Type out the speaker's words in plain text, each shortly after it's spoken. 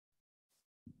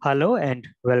Hello and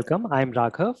welcome. I'm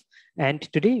Raghav, and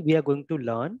today we are going to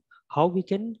learn how we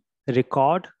can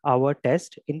record our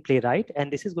test in Playwright.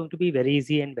 And this is going to be very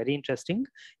easy and very interesting.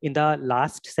 In the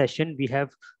last session, we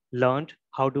have learned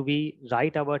how do we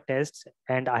write our tests,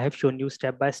 and I have shown you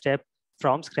step by step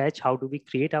from scratch how do we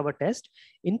create our test.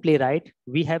 In Playwright,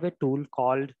 we have a tool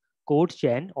called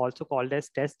Codegen, also called as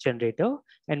test generator,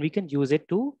 and we can use it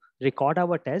to record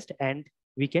our test, and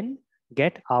we can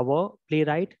get our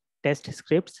Playwright test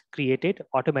scripts created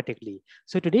automatically.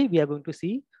 So today we are going to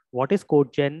see what is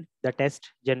Codegen, the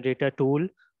test generator tool.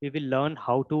 We will learn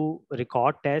how to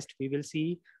record test. We will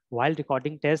see while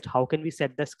recording test, how can we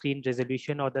set the screen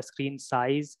resolution or the screen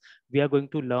size. We are going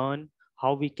to learn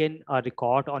how we can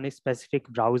record on a specific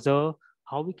browser,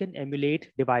 how we can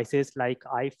emulate devices like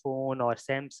iPhone or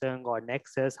Samsung or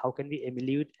Nexus. How can we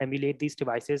emulate these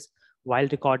devices while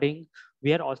recording?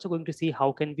 We are also going to see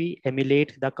how can we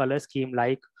emulate the color scheme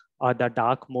like or the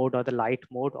dark mode or the light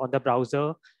mode on the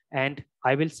browser. And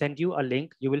I will send you a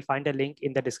link. You will find a link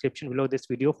in the description below this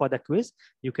video for the quiz.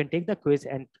 You can take the quiz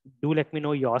and do let me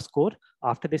know your score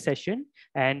after this session.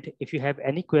 And if you have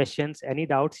any questions, any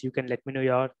doubts, you can let me know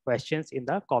your questions in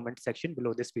the comment section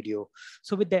below this video.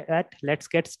 So with that, let's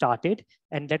get started.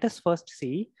 And let us first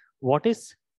see what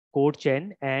is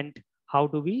Codegen and how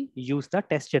do we use the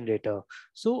test generator.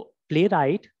 So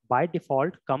Playwright by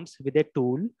default comes with a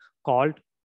tool called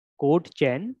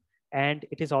Codegen, and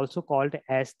it is also called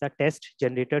as the test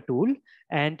generator tool.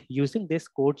 And using this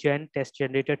Codegen test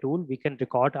generator tool, we can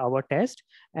record our test.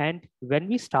 And when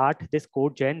we start this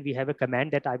Codegen, we have a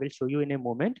command that I will show you in a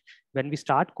moment. When we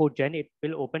start Codegen, it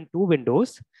will open two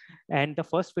windows. And the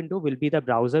first window will be the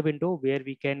browser window where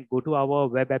we can go to our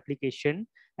web application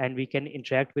and we can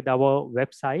interact with our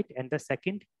website. And the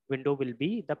second window will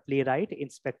be the Playwright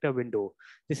Inspector window.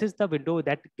 This is the window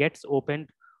that gets opened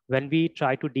when we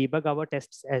try to debug our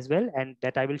tests as well, and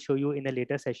that I will show you in a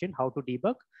later session how to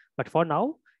debug. But for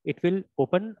now, it will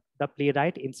open the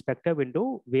Playwright Inspector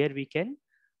window where we can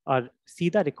see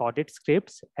the recorded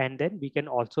scripts, and then we can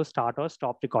also start or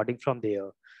stop recording from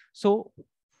there. So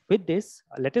with this,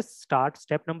 let us start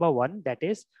step number one. That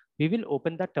is, we will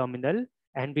open the terminal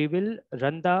and we will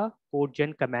run the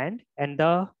Codegen command, and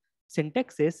the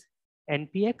syntax is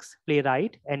npx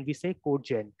playwright and we say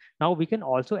Codegen. Now we can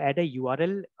also add a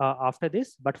URL after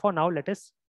this, but for now, let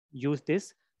us use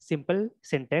this simple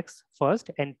syntax first,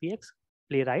 npx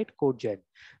playwright Codegen.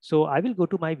 So I will go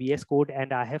to my VS Code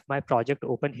and I have my project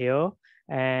open here,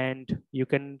 and you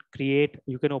can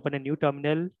open a new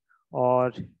terminal,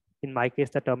 or in my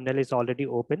case, the terminal is already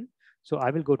open. So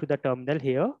I will go to the terminal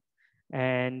here,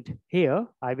 and here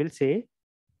I will say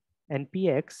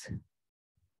npx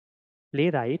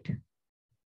playwright,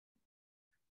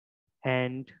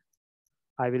 and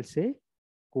I will say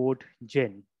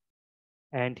Codegen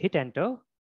and hit enter,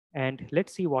 and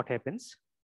let's see what happens.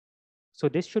 So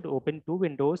this should open two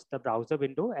windows, the browser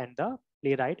window and the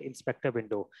Playwright Inspector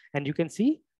window. And you can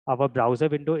see our browser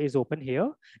window is open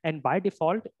here, and by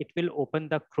default, it will open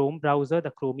the Chrome browser,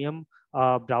 the Chromium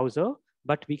browser,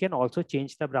 but we can also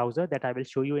change the browser that I will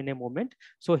show you in a moment.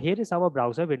 So here is our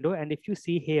browser window, and if you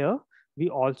see here, we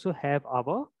also have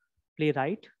our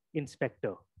Playwright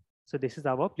Inspector. So this is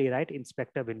our Playwright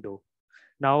Inspector window.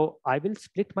 Now I will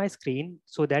split my screen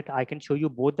so that I can show you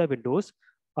both the windows.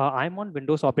 I'm on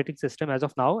Windows operating system as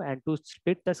of now, and to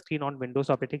split the screen on Windows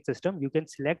operating system, you can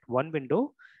select one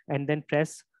window and then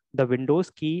press the Windows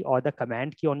key or the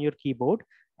command key on your keyboard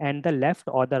and the left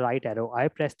or the right arrow. I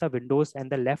press the Windows and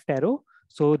the left arrow.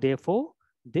 So therefore,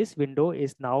 this window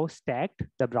is now stacked.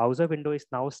 The browser window is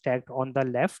now stacked on the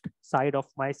left side of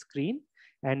my screen.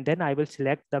 And then I will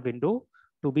select the window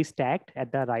to be stacked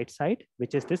at the right side,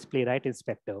 which is this Playwright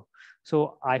Inspector.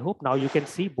 So I hope now you can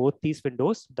see both these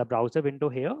windows, the browser window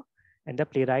here and the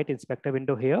Playwright Inspector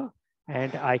window here.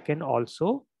 And I can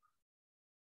also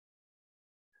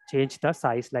change the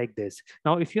size like this.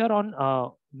 Now, if you are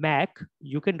on Mac,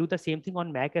 you can do the same thing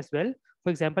on Mac as well. For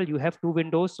example, you have two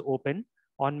windows open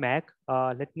on Mac.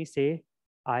 Let me say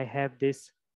I have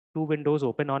this two windows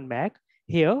open on Mac.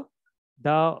 Here,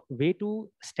 the way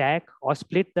to stack or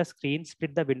split the screen,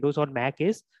 split the windows on Mac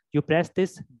is you press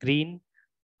this green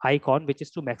icon, which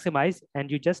is to maximize, and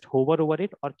you just hover over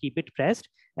it or keep it pressed,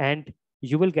 and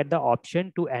you will get the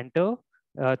option to enter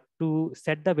to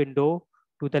set the window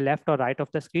to the left or right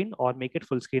of the screen or make it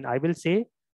full screen. I will say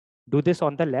do this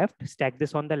on the left, stack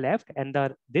this on the left, and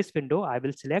this window I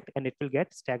will select and it will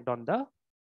get stacked on the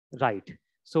right.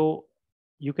 So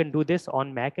you can do this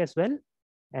on Mac as well.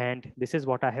 And this is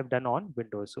what I have done on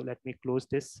Windows. So let me close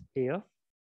this here.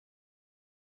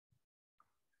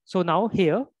 So now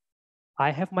here, I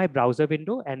have my browser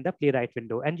window and the Playwright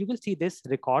window, and you will see this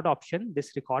record option. This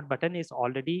record button is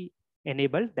already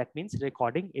enabled. That means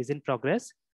recording is in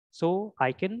progress. So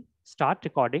I can start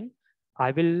recording.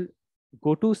 I will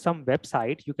go to some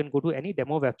website. You can go to any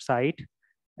demo website.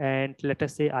 And let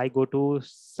us say I go to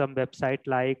some website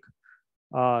like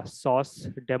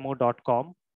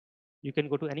sourcedemo.com. You can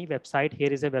go to any website.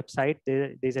 Here is a website.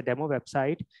 There's a demo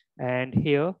website. And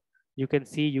here you can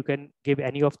see you can give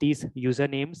any of these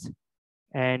usernames.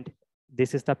 And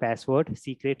this is the password,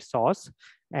 secret sauce.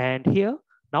 And here,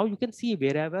 now you can see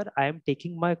wherever I am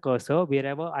taking my cursor,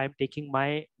 wherever I am taking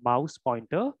my mouse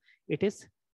pointer, it is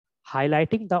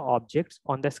highlighting the objects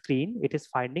on the screen. It is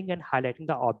finding and highlighting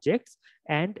the objects.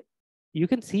 And you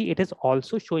can see it is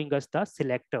also showing us the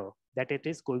selector that it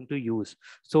is going to use.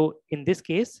 So in this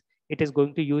case, it is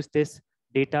going to use this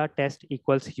data test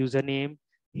equals username.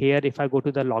 Here, if I go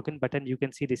to the login button, you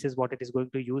can see this is what it is going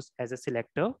to use as a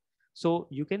selector. So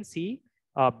you can see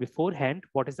beforehand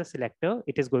what is the selector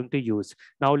it is going to use.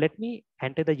 Now let me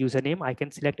enter the username. I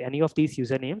can select any of these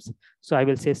usernames. So I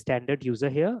will say standard user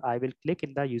here. I will click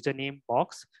in the username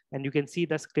box, and you can see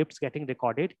the scripts getting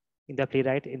recorded in the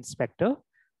Playwright Inspector.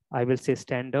 I will say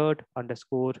standard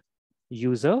underscore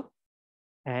user,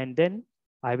 and then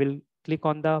I will click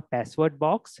on the password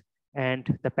box,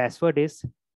 and the password is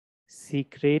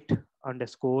secret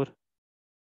underscore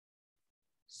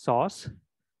sauce.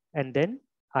 And then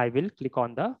I will click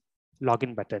on the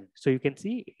login button. So you can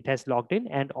see it has logged in,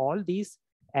 and all these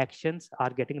actions are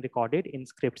getting recorded in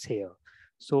scripts here.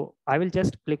 So I will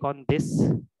just click on this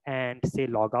and say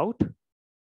log out,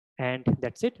 and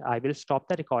that's it. I will stop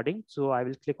the recording. So I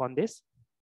will click on this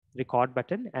record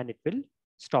button and it will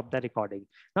stop the recording.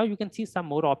 Now you can see some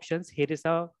more options. Here is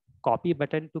a copy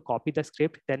button to copy the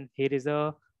script. Then here is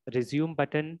a resume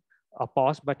button, a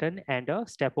pause button, and a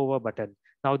step over button.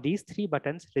 Now these three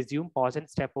buttons, resume, pause, and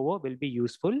step over, will be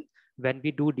useful when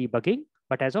we do debugging.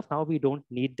 But as of now, we don't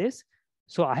need this.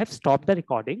 So I have stopped the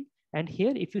recording. And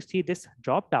here, if you see this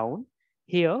drop down,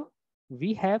 here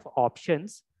we have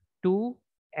options to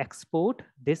export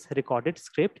this recorded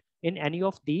script in any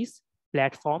of these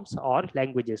platforms or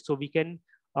languages. So we can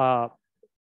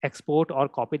export or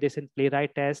copy this in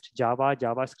Playwright Test, Java,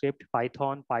 JavaScript,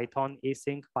 Python,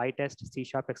 Async, PyTest,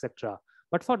 C#, etc.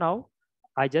 But for now,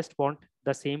 I just want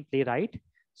the same Playwright.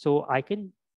 So I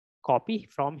can copy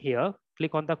from here,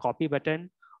 click on the copy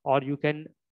button, or you can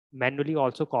manually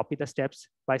also copy the steps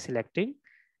by selecting.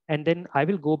 And then I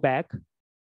will go back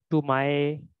to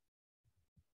my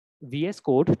VS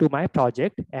Code, to my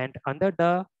project, and under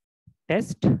the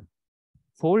test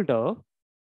folder,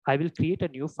 I will create a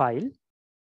new file.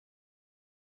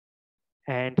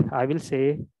 And I will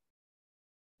say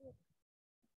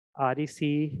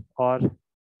REC or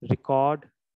record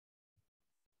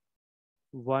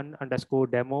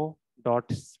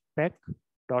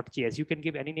one_demo.spec.js. You can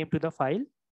give any name to the file.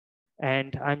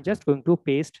 And I'm just going to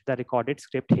paste the recorded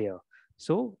script here.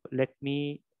 So let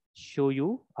me show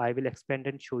you. I will expand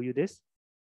and show you this.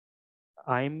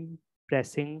 I'm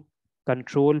pressing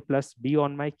Ctrl+B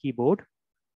on my keyboard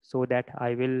so that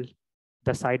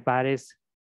the sidebar is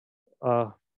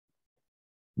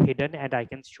hidden and I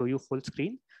can show you full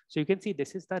screen. So you can see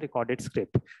this is the recorded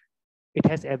script. It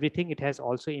has everything. It has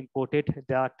also imported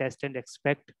the test and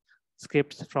expect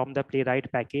scripts from the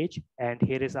Playwright package. And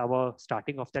here is our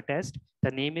starting of the test.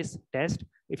 The name is test.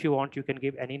 If you want, you can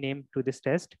give any name to this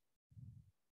test.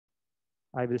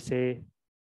 I will say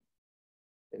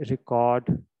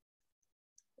record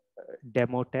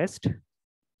demo test.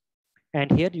 And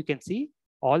here you can see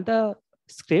all the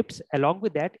scripts. Along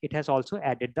with that, it has also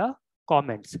added the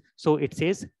comments. So it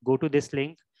says, go to this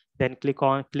link, then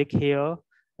click here.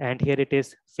 And here it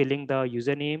is filling the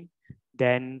username,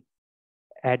 then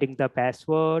adding the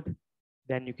password.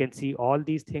 Then you can see all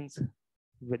these things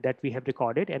that we have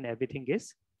recorded, and everything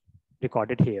is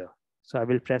recorded here. So I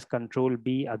will press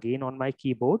Ctrl+B again on my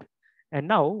keyboard. And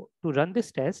now to run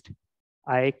this test,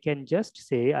 I can just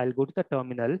say, I'll go to the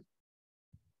terminal.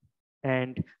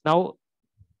 And now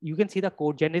you can see the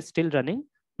Codegen is still running.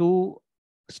 To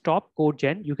stop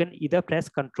Codegen, you can either press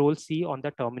Ctrl+C on the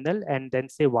terminal and then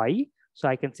say Y. So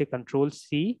I can say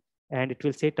Ctrl+C and it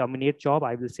will say terminate job.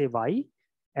 I will say Y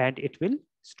and it will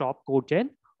stop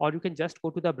Codegen. Or you can just go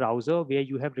to the browser where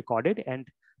you have recorded and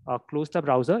close the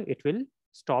browser. It will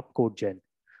stop Codegen.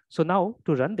 So now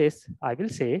to run this, I will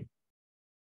say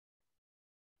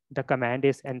the command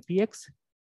is npx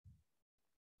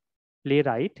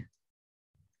playwright.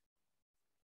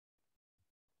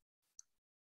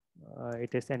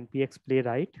 It is npx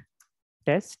playwright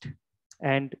test.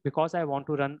 And because I want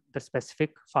to run the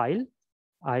specific file,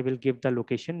 I will give the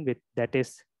location with that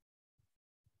is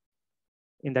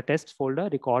in the test folder,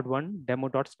 record1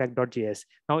 demo.spec.js.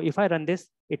 Now, if I run this,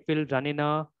 it will run in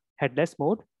a headless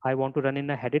mode. I want to run in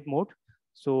a headed mode.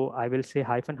 So I will say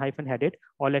 -- headed,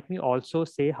 or let me also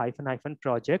say --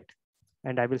 project,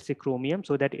 and I will say Chromium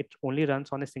so that it only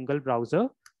runs on a single browser.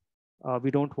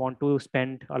 We don't want to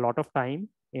spend a lot of time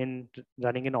in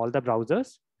running in all the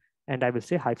browsers. And I will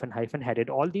say -- headed.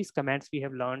 All these commands we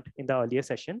have learned in the earlier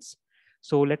sessions.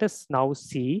 So let us now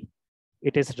see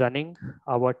it is running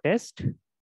our test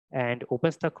and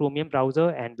opens the Chromium browser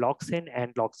and logs in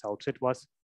and logs out. So it was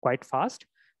quite fast.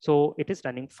 So it is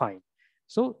running fine.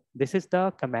 So this is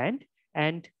the command,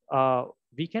 and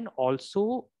we can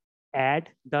also add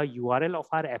the URL of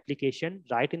our application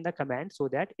right in the command so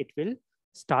that it will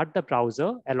start the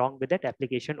browser along with that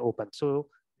application open. So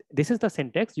this is the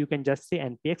syntax. You can just say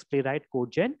npx playwright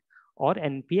codegen or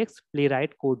npx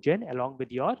playwright codegen along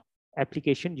with your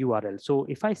application URL. So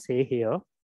if I say here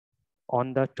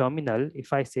on the terminal,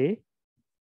 if I say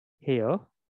here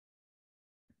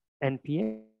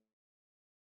npx,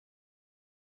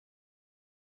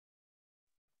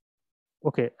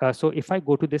 okay, so if I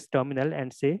go to this terminal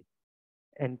and say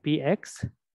npx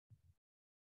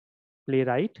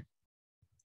playwright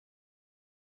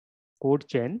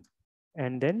codegen,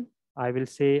 and then I will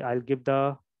say I'll give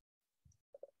the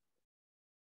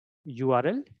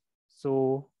URL.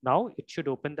 So now it should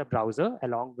open the browser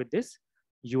along with this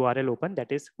URL open,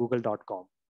 that is google.com.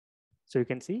 So you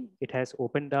can see it has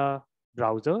opened the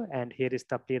browser, and here is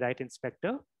the Playwright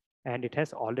Inspector, and it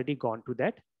has already gone to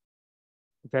that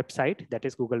website, that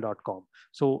is google.com.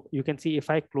 So you can see if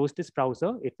I close this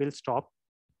browser, it will stop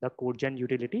the Codegen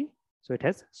utility. So it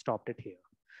has stopped it here.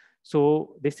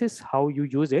 So this is how you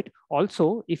use it.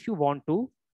 Also, if you want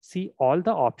to see all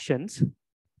the options,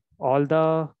 all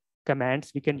the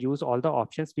commands we can use, all the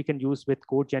options we can use with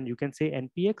Codegen, you can say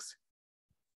npx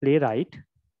playwright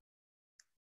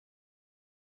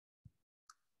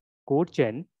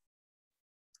Codegen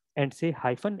and say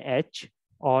 -h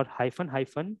or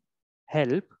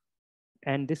 --help,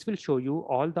 and this will show you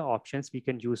all the options we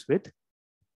can use with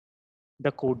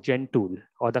the Codegen tool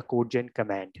or the Codegen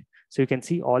command. So you can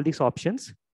see all these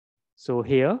options. So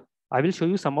here I will show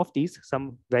you some of these,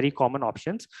 some very common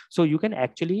options. So you can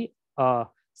actually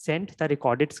send the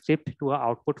recorded script to an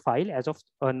output file. As of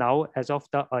now, as of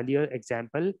the earlier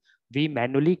example, we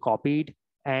manually copied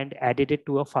and added it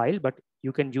to a file, but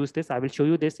you can use this. I will show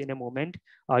you this in a moment.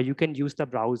 You can use the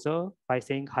browser by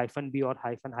saying -b or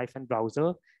 --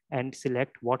 browser and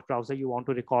select what browser you want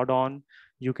to record on.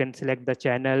 You can select the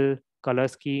channel, color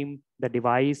scheme, the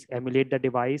device, emulate the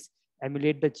device,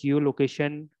 emulate the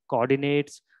geolocation,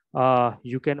 coordinates.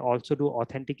 You can also do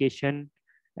authentication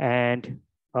and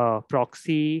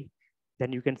proxy.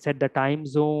 Then you can set the time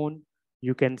zone.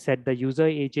 You can set the user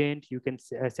agent. You can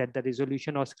set the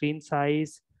resolution or screen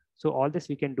size. So all this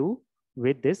we can do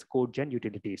with this Codegen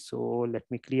utility. So let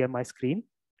me clear my screen,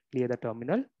 clear the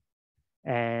terminal,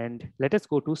 and let us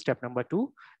go to step number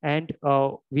 2. And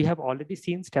we have already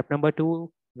seen step number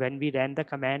 2. When we ran the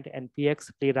command npx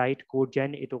playwright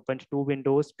codegen, it opened 2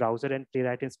 windows, browser and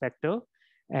Playwright Inspector.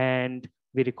 And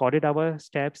we recorded our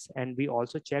steps, and we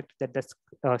also checked that the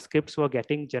scripts were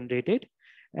getting generated.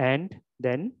 And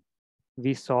then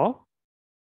we saw,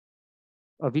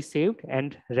 we saved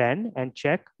and ran and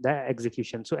checked the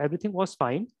execution. So everything was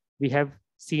fine. We have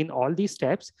seen all these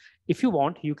steps. If you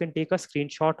want, you can take a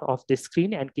screenshot of this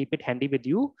screen and keep it handy with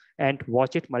you and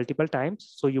watch it multiple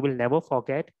times, so you will never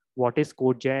forget what is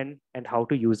Codegen and how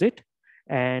to use it.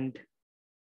 And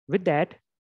with that,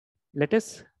 let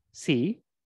us see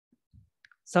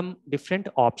some different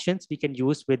options we can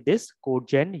use with this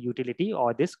Codegen utility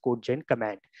or this Codegen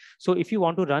command. So if you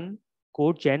want to run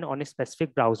Codegen on a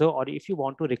specific browser, or if you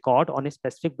want to record on a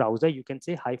specific browser, you can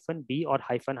say -b or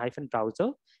 --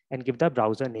 browser and give the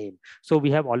browser name. So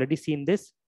we have already seen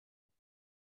this.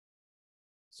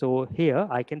 So here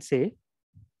I can say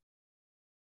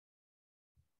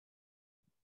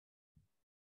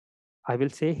I will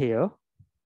say here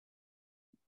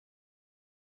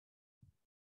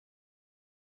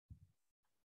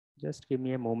just give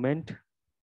me a moment.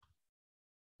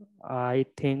 I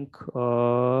think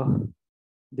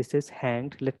this is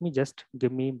hanged. Let me just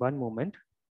give me one moment.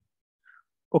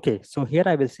 Okay, so here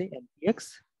I will say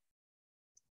npx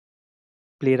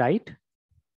playwright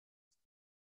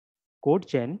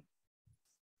Codegen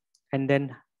and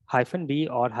then -b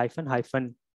or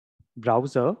 --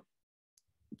 browser,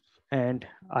 and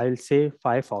I'll say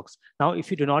Firefox. Now,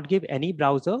 if you do not give any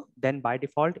browser, then by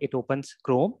default it opens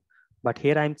Chrome. But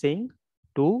here I'm saying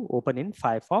to open in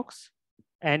Firefox,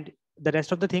 and the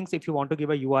rest of the things, if you want to give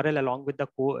a URL along with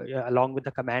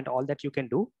the command, all that you can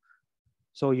do.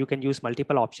 So you can use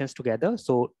multiple options together.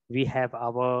 So we have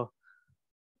our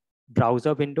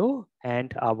browser window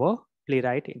and our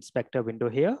Playwright Inspector window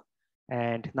here.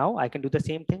 And now I can do the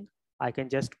same thing. I can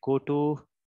just go to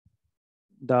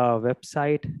the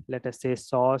website, let us say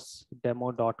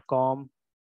sourcedemo.com,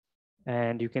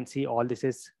 and you can see all this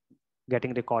is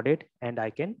getting recorded, and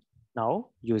I can now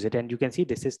use it. And you can see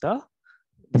this is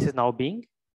now being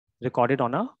recorded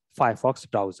on a Firefox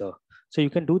browser. So you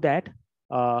can do that.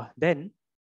 Then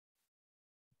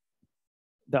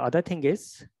the other thing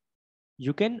is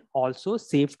you can also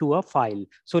save to a file.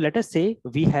 So let us say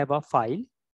we have a file.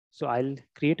 So I'll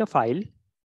create a file.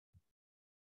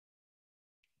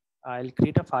 I'll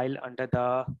create a file under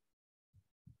the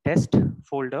test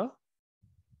folder.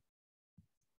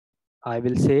 I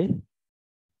will say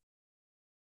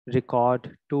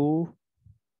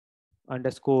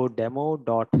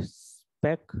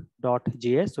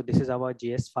record2_demo.spec.js. So this is our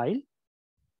JS file.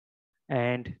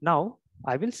 And now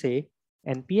I will say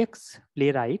npx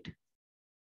playwright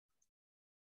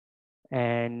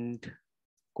and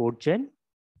Codegen.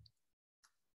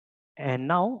 And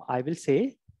now I will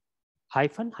say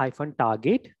 --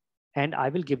 target, and I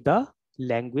will give the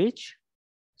language.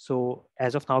 So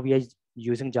as of now, we are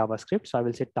using JavaScript. So I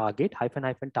will say target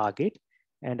 -- target,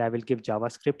 and I will give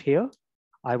JavaScript here.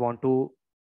 I want to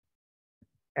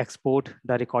export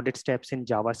the recorded steps in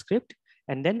JavaScript,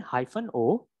 and then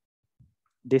 -o.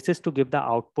 This is to give the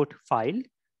output file,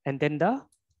 and then the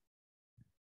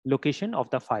location of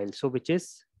the file. So which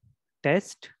is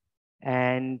test,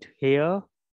 and here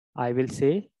I will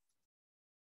say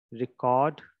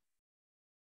record.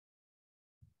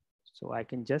 So I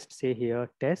can just say here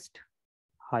test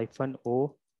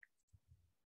 -o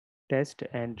test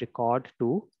and record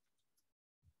to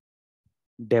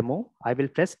demo. I will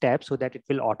press tab so that it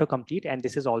will auto complete, and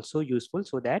this is also useful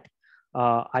so that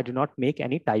I do not make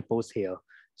any typos here.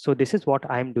 So this is what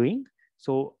I'm doing.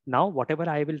 So now whatever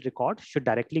I will record should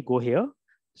directly go here.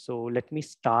 So let me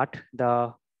start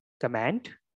the command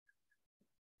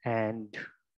and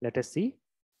let us see.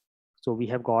 So we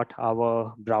have got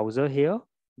our browser here,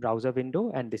 browser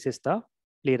window, and this is the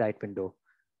Playwright window.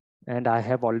 And I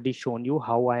have already shown you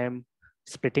how I am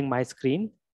splitting my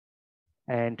screen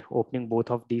and opening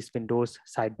both of these windows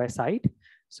side by side.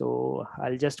 So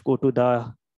I'll just go to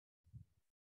the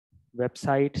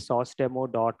website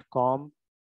sourcedemo.com.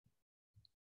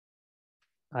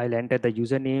 I'll enter the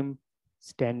username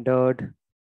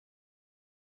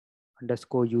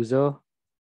standard_user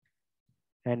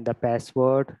and the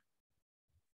password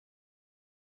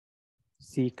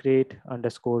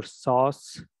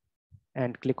secret_sauce,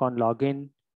 and click on login,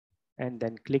 and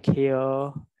then click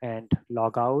here and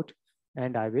log out,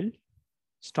 and I will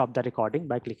stop the recording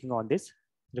by clicking on this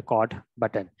record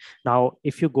button. Now,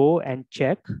 if you go and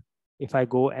check, if I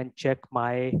go and check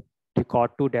my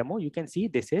record to demo, you can see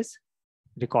this is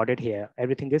recorded here.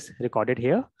 Everything is recorded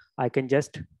here. I can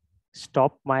just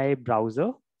stop my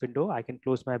browser window. I can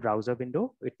close my browser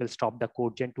window. It will stop the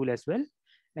Codegen tool as well.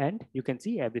 And you can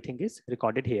see everything is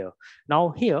recorded here. Now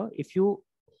here, if you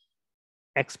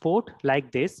export like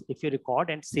this, if you record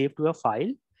and save to a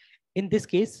file, in this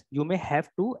case, you may have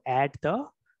to add the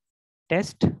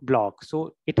test block.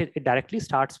 So it directly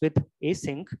starts with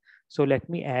async. So let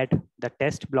me add the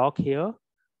test block here.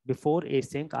 Before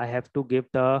async, I have to give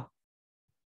the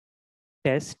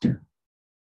test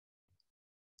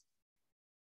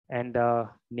and the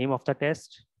name of the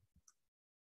test.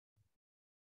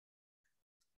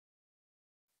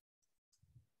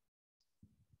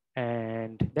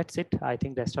 And that's it. I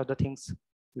think the rest of the things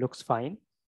looks fine.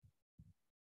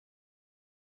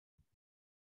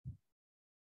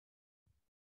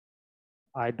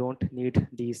 I don't need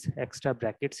these extra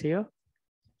brackets here.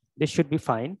 This should be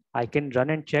fine. I can run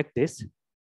and check this.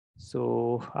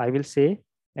 So I will say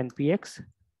npx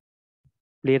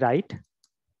playwright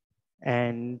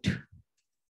and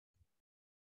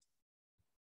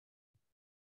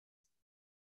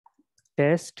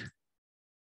test,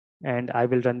 and I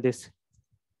will run this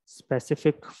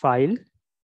specific file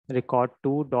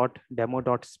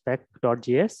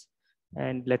record2.demo.spec.js,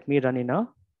 and let me run in a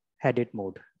edit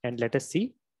mode, and let us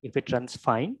see if it runs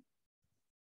fine.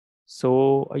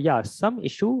 So yeah, some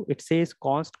issue. It says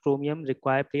const chromium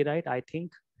require playwright. I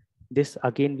think this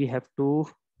again we have to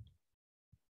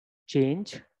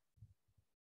change.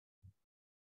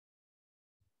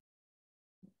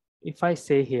 If I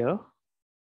say here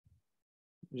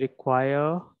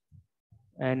require,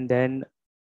 and then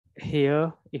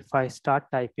here if I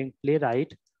start typing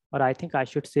playwright, or I think I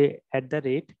should say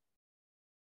 @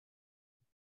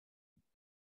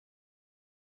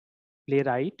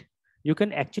 playwright, you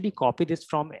can actually copy this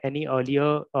from any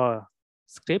earlier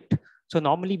script. So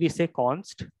normally we say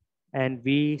const and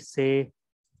we say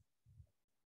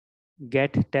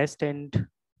get test and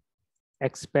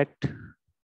expect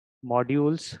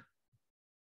modules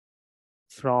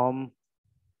from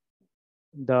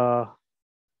the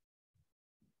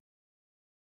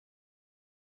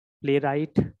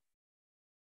Playwright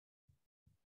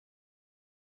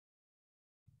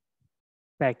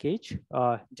package.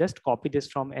 Just copy this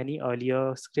from any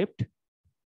earlier script.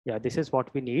 Yeah, this is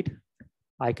what we need.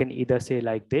 I can either say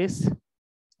like this,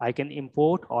 I can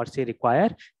import or say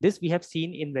require. This we have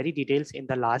seen in very details in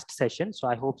the last session. So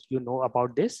I hope you know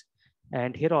about this.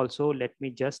 And here also, let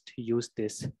me just use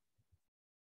this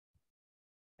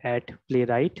at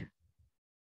Playwright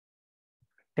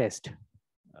test.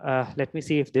 Let me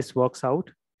see if this works out.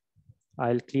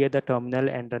 I'll clear the terminal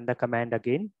and run the command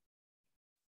again.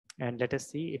 And let us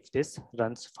see if this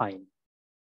runs fine.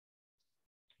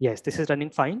 Yes, this is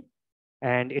running fine.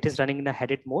 And it is running in a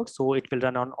headed mode. So it will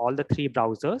run on all the three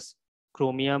browsers,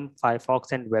 Chromium,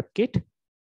 Firefox, and WebKit.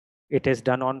 It is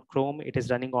done on Chrome. It is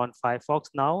running on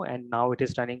Firefox now, and now it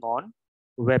is running on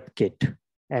WebKit,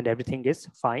 and everything is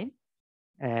fine.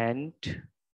 And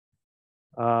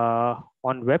on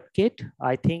WebKit,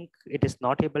 I think it is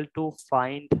not able to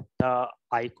find the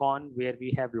icon where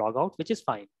we have logout, which is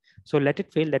fine. So let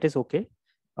it fail, that is okay.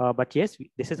 But yes,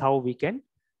 this is how we can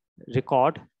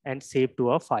record and save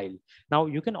to a file. Now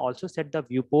you can also set the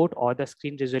viewport or the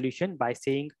screen resolution by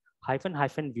saying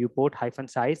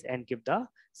 --viewport-size and give the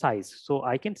size. So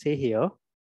I can say here,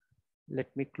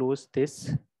 let me close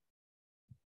this.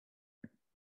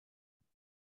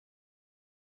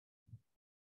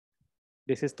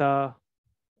 This is the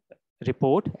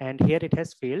report, and here it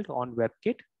has failed on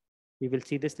WebKit. We will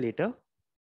see this later.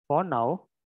 For now,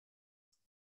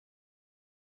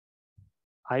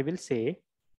 I will say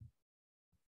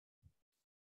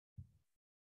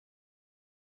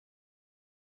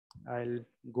I'll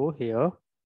go here,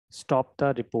 stop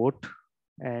the report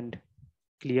and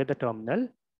clear the terminal.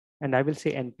 And I will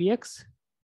say npx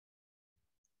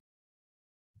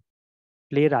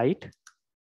playwright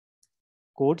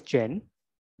Codegen.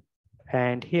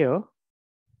 And here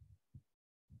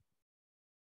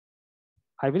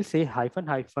I will say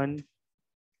 --viewport.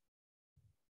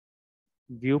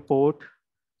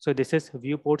 So this is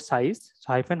viewport size.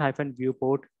 So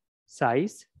 --viewport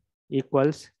size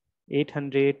equals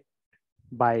 800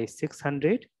 by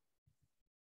 600.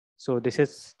 So this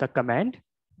is the command.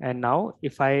 And now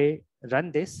if I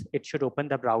run this, it should open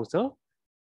the browser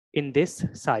in this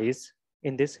size,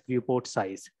 in this viewport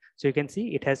size. So you can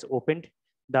see it has opened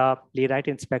the Playwright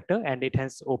Inspector and it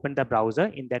has opened the browser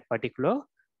in that particular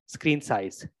screen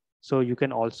size. So you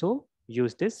can also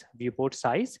use this viewport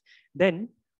size. Then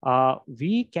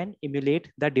we can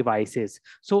emulate the devices.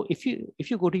 So if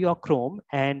you go to your Chrome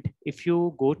and if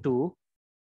you go to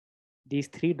these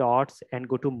three dots and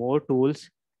go to more tools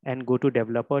and go to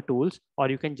developer tools, or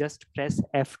you can just press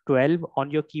F12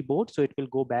 on your keyboard. So it will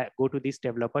go to these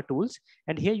developer tools.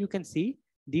 And here you can see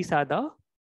these are the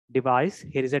device.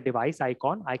 Here is a device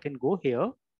icon. I can go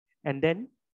here and then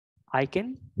I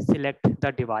can select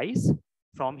the device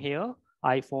from here,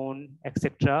 iPhone,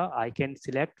 etc. I can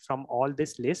select from all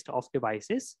this list of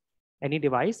devices, any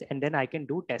device, and then I can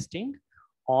do testing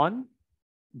on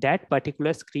that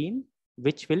particular screen,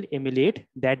 which will emulate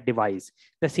that device.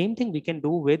 The same thing we can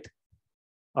do with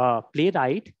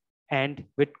Playwright and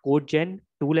with Codegen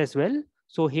tool as well.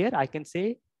 So here I can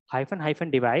say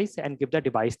 --device and give the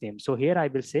device name. So here I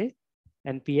will say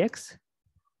npx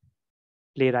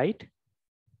playwright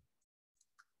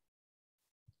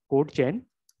Codegen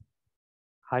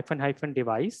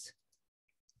 --device,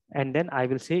 and then I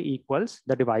will say equals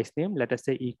the device name. Let us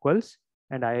say equals,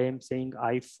 and I am saying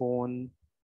iPhone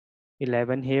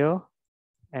 11 here,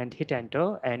 and hit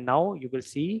enter. And now you will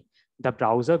see the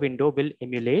browser window will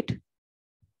emulate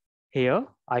here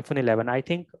iPhone 11. I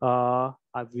think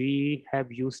we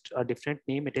have used a different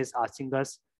name. It is asking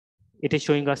us, it is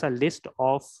showing us a list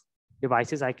of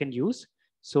devices I can use.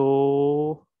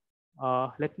 So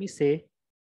let me say,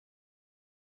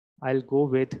 I'll go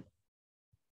with,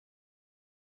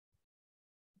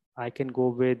 I can go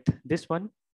with this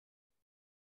one,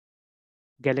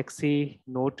 Galaxy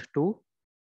Note 2.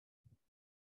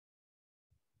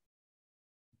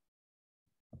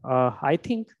 I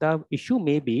think the issue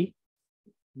may be,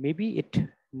 maybe it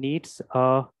needs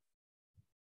a,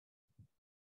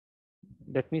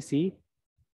 let me see.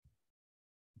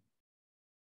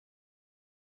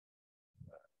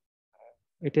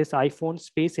 It is iPhone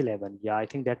space 11. Yeah, I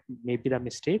think that may be the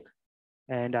mistake.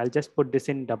 And I'll just put this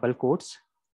in double quotes.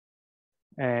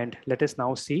 And let us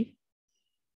now see.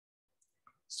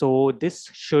 So this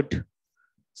should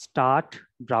start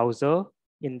browser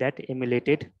in that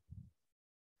emulated.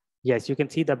 Yes, you can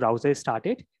see the browser is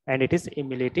started and it is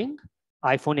emulating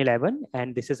iPhone 11,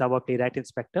 and this is our Playwright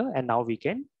Inspector, and now we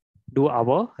can do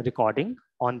our recording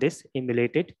on this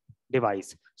emulated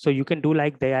device. So you can do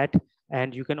like that,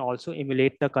 and you can also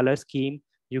emulate the color scheme.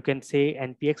 You can say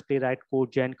npx playwright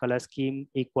Codegen color scheme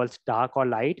equals dark or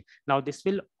light. Now this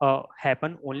will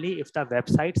happen only if the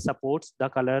website supports the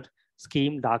color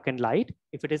scheme dark and light,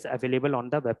 if it is available on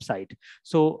the website.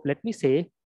 So let me say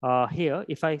here,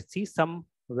 if I see some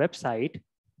website,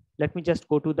 let me just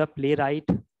go to the Playwright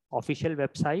official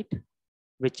website,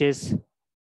 which is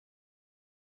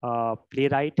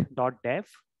playwright.dev.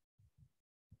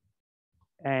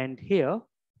 And here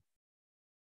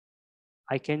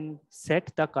I can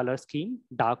set the color scheme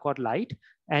dark or light.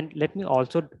 And let me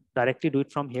also directly do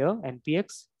it from here,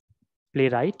 npx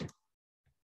playwright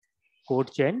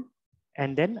Codegen.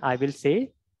 And then I will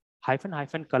say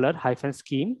 -- color -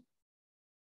 scheme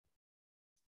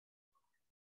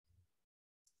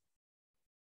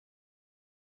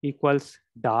equals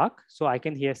dark. So I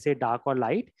can here say dark or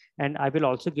light, and I will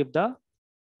also give the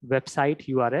website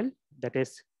URL, that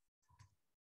is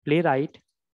playwright-dev.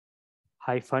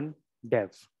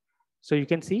 So you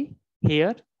can see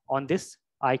here on this,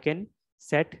 I can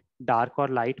set dark or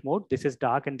light mode. This is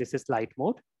dark and this is light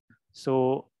mode.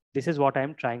 So this is what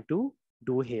I'm trying to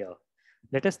do here.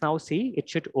 Let us now see, it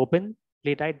should open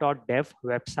playwright.dev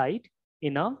website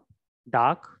in a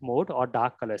dark mode or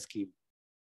dark color scheme.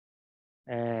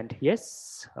 And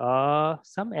yes,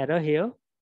 some error here.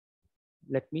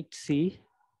 Let me see.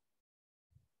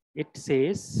 It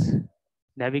says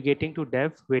navigating to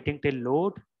dev, waiting till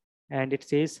load, and it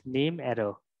says name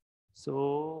error.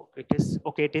 So it is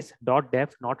okay. It is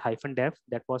 .dev, not -dev.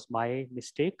 That was my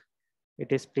mistake.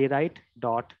 It is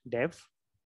playwright.dev.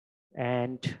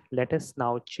 And let us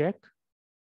now check.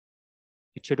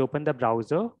 It should open the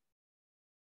browser.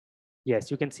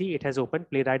 Yes, you can see it has opened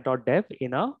playwright.dev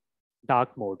in a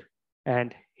dark mode.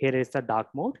 And here is the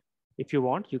dark mode. If you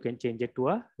want, you can change it to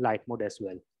a light mode as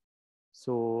well.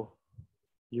 So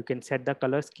you can set the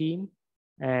color scheme,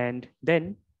 and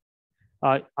then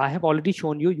I have already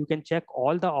shown you, you can check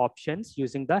all the options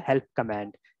using the help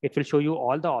command. It will show you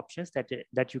all the options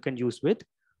that you can use with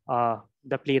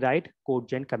the Playwright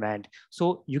Codegen command.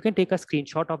 So you can take a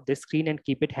screenshot of this screen and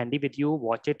keep it handy with you,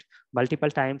 watch it multiple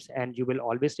times, and you will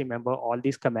always remember all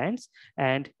these commands.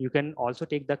 And you can also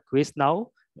take the quiz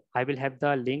now. I will have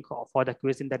the link for the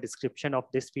quiz in the description of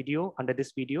this video, under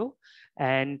this video.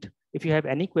 And if you have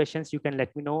any questions, you can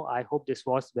let me know. I hope this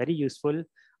was very useful.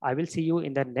 I will see you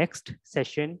in the next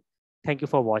session. Thank you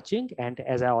for watching. And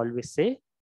as I always say,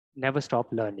 never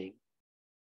stop learning.